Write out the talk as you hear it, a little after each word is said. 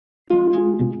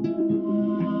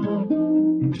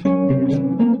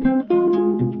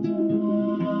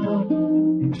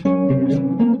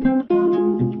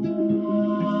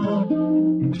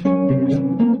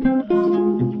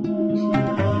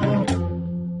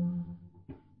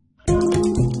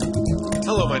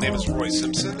Hello, my name is Roy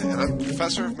Simpson, and I'm a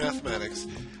professor of mathematics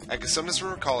at Cosumnes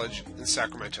River College in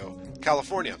Sacramento,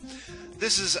 California.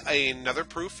 This is another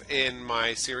proof in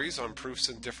my series on proofs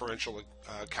in differential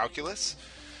calculus.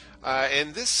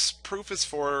 And this proof is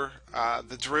for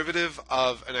the derivative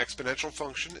of an exponential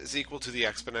function is equal to the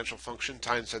exponential function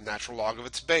times the natural log of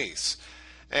its base.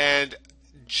 And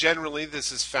generally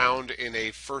this is found in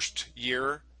a first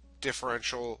year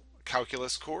differential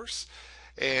calculus course,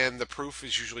 and the proof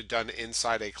is usually done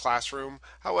inside a classroom.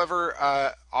 However,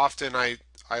 often I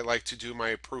like to do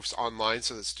my proofs online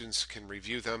so that students can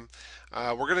review them.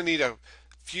 We're going to need a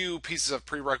few pieces of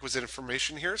prerequisite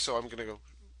information here, so I'm going to go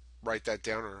write that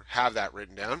down or have that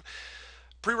written down.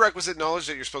 Prerequisite knowledge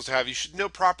that you're supposed to have: you should know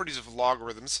properties of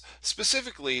logarithms,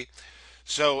 specifically.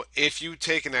 So if you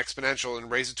take an exponential and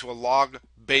raise it to a log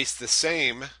base the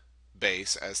same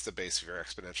base as the base of your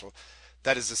exponential,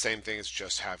 that is the same thing as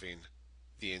just having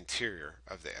the interior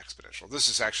of the exponential. This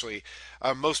is actually,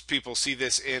 most people see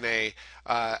this in a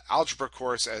algebra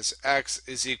course as x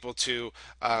is equal to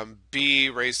b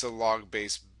raised to the log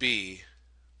base b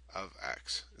of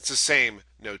x. It's the same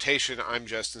notation. I'm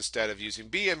just, instead of using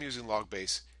b, I'm using log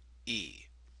base e.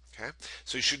 Okay,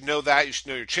 so you should know that. You should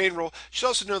know your chain rule. You should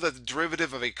also know that the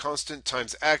derivative of a constant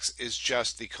times x is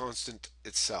just the constant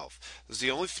itself. Those are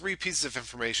the only three pieces of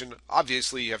information.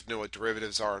 Obviously, you have to know what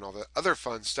derivatives are and all the other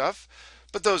fun stuff,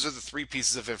 but those are the three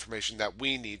pieces of information that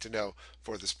we need to know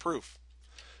for this proof.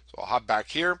 So I'll hop back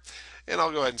here and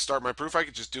I'll go ahead and start my proof. I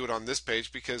could just do it on this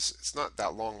page because it's not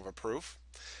that long of a proof.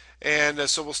 And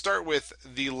so we'll start with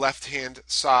the left-hand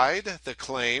side, the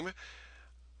claim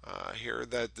here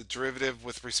that the derivative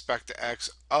with respect to x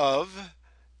of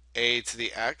a to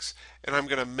the x, and I'm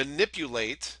going to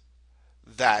manipulate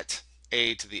that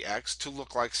a to the x to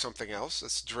look like something else.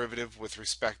 That's derivative with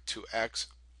respect to x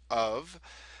of,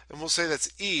 and we'll say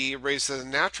that's e raised to the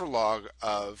natural log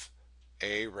of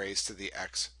a raised to the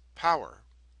x power.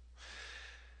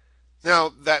 Now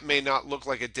that may not look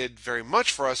like it did very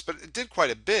much for us, but it did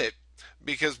quite a bit,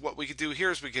 because what we could do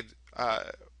here is we could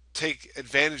take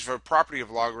advantage of a property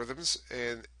of logarithms,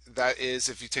 and that is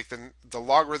if you take the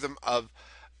logarithm of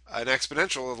an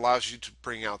exponential, it allows you to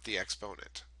bring out the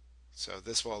exponent. So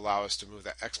this will allow us to move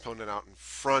that exponent out in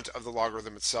front of the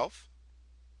logarithm itself.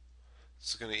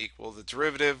 This is going to equal the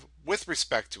derivative with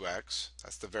respect to x.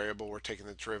 That's the variable we're taking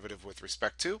the derivative with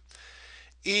respect to.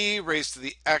 E raised to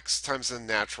the x times the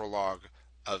natural log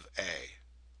of a.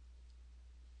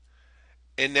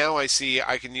 And now I see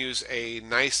I can use a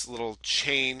nice little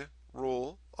chain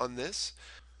rule on this.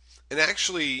 And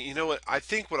actually, you know what? I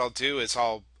think what I'll do is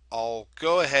I'll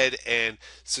go ahead and,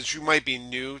 since you might be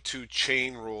new to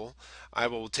chain rule, I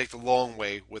will take the long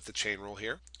way with the chain rule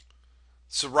here.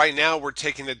 So right now we're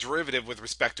taking the derivative with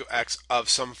respect to x of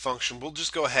some function. We'll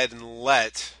just go ahead and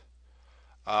let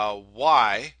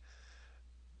y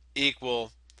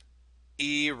equal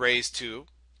e raised to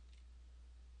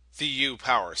the u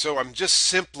power. So I'm just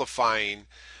simplifying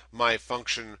my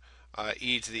function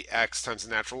e to the x times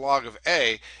the natural log of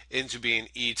a into being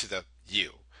e to the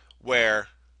u, where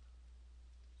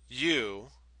u,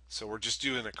 so we're just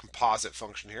doing a composite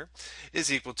function here,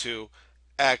 is equal to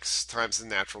x times the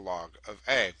natural log of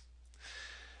a.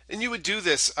 And you would do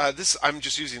this, I'm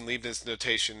just using Leibniz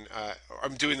notation,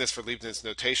 I'm doing this for Leibniz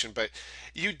notation, but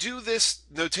you do this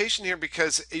notation here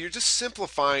because you're just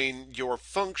simplifying your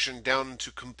function down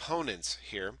into components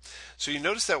here. So you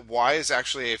notice that y is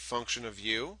actually a function of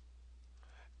u,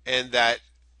 and that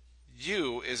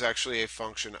u is actually a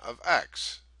function of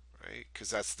x, right?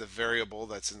 Because that's the variable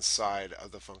that's inside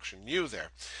of the function u there.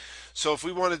 So if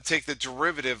we wanted to take the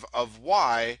derivative of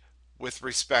y with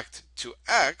respect to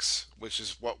x, which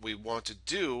is what we want to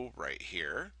do right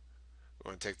here. We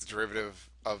want to take the derivative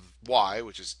of y,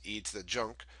 which is e to the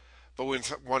junk, but we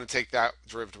want to take that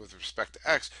derivative with respect to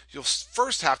x. You'll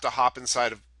first have to hop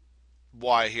inside of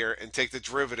y here and take the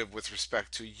derivative with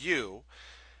respect to u,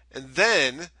 and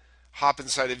then hop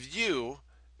inside of u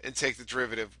and take the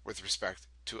derivative with respect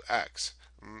to x.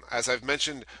 As I've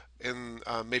mentioned in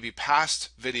maybe past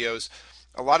videos,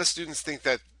 a lot of students think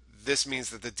that this means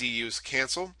that the du's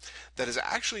cancel. That is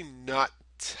actually not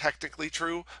technically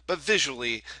true, but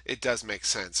visually it does make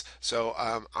sense. So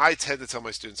I tend to tell my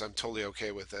students I'm totally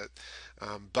okay with it,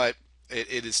 but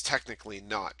it is technically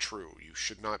not true. You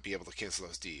should not be able to cancel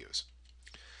those du's.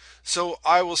 So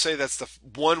I will say that's the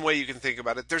one way you can think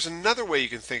about it. There's another way you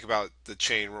can think about the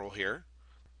chain rule here,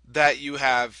 that you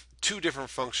have two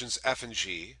different functions, f and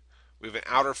g. We have an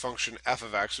outer function, f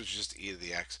of x, which is just e to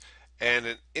the x, and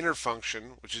an inner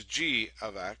function, which is g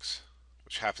of x,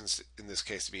 which happens in this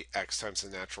case to be x times the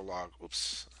natural log,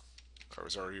 I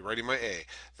was already writing my a,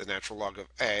 the natural log of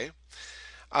a.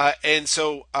 And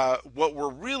so what we're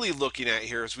really looking at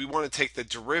here is we want to take the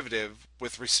derivative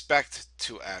with respect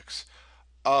to x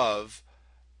of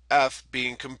f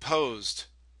being composed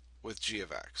with g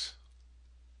of x,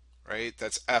 right?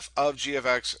 That's f of g of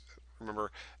x.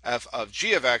 Remember, f of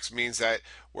g of x means that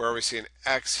where we see an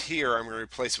x here, I'm going to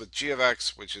replace it with g of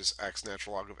x, which is x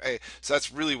natural log of a. So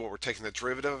that's really what we're taking the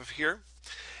derivative of here.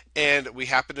 And we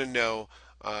happen to know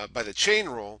by the chain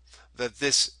rule that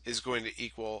this is going to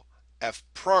equal f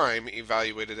prime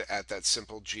evaluated at that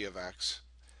simple g of x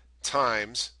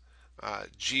times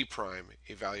g prime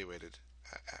evaluated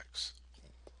at x.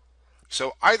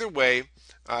 So either way,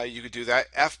 you could do that.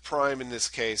 F prime in this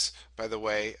case, by the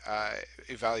way,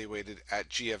 evaluated at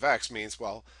g of x means,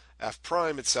 well, f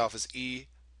prime itself is e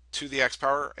to the x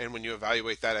power, and when you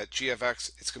evaluate that at g of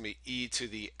x, it's going to be e to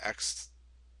the x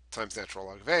times natural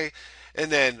log of a,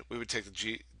 and then we would take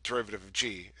the derivative of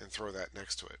g and throw that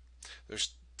next to it.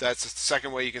 That's the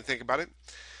second way you can think about it.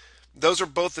 Those are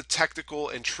both the technical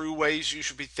and true ways you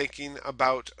should be thinking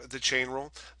about the chain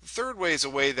rule. The third way is a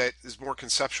way that is more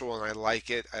conceptual, and I like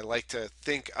it. I like to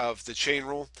think of the chain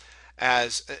rule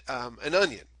as an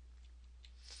onion.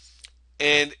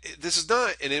 And this is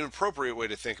not an inappropriate way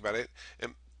to think about it.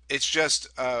 It's just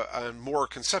a more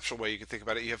conceptual way you can think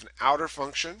about it. You have an outer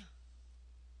function.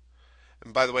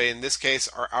 And by the way, in this case,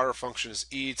 our outer function is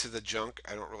e to the junk.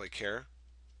 I don't really care.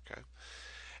 Okay.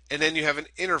 And then you have an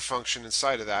inner function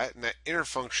inside of that, and that inner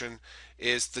function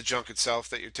is the junk itself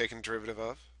that you're taking a derivative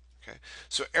of. Okay.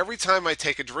 So every time I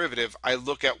take a derivative, I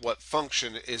look at what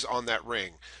function is on that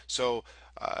ring. So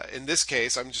in this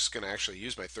case, I'm just going to actually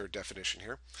use my third definition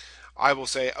here. I will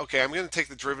say, okay, I'm going to take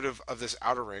the derivative of this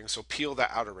outer ring, so peel that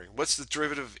outer ring. What's the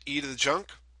derivative of e to the junk?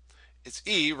 It's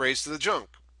e raised to the junk.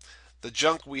 The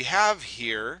junk we have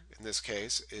here, in this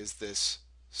case, is this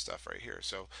stuff right here.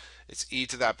 So it's e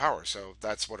to that power. So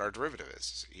that's what our derivative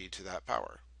is e to that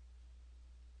power.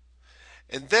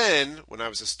 And then, when I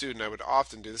was a student, I would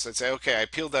often do this. I'd say, okay, I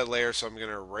peeled that layer, so I'm going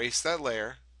to erase that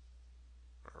layer,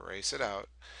 erase it out.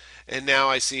 And now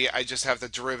I see I just have the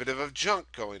derivative of junk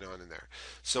going on in there.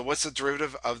 So what's the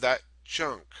derivative of that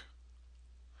junk?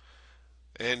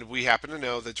 And we happen to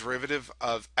know the derivative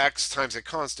of x times a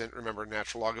constant, remember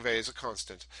natural log of a is a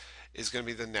constant, is going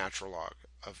to be the natural log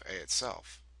of a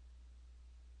itself,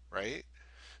 right?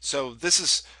 So this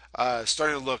is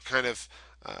starting to look kind of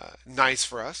nice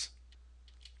for us.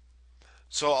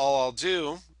 So all I'll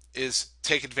do is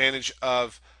take advantage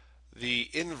of the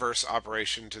inverse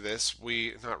operation to this.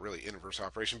 Not really inverse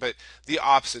operation, but the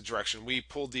opposite direction. We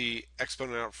pulled the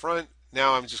exponent out front.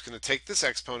 Now I'm just going to take this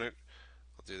exponent,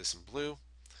 I'll do this in blue,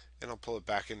 and I'll pull it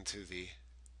back into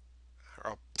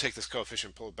I'll take this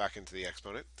coefficient, pull it back into the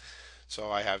exponent.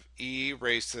 So I have e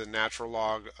raised to the natural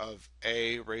log of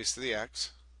a raised to the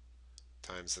x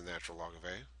times the natural log of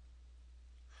a.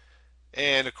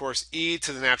 And of course, e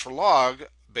to the natural log,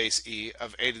 base e,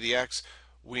 of a to the x,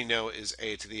 we know is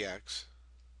a to the x,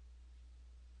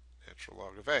 natural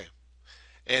log of a.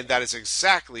 And that is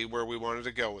exactly where we wanted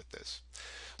to go with this.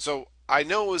 So I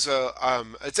know it was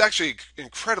it's actually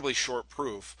incredibly short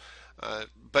proof,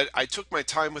 but I took my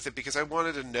time with it because I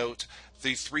wanted to note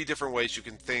the three different ways you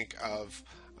can think of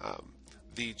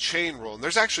the chain rule. And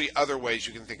there's actually other ways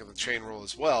you can think of the chain rule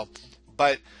as well,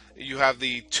 but you have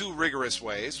the two rigorous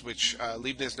ways, which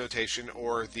Leibniz notation,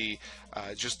 or the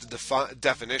just the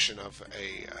definition of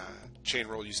a chain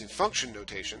rule using function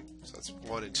notation. So that's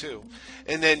 1 and 2.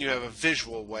 And then you have a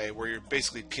visual way where you're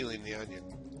basically peeling the onion.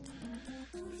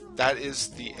 That is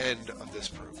the end of this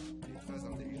proof.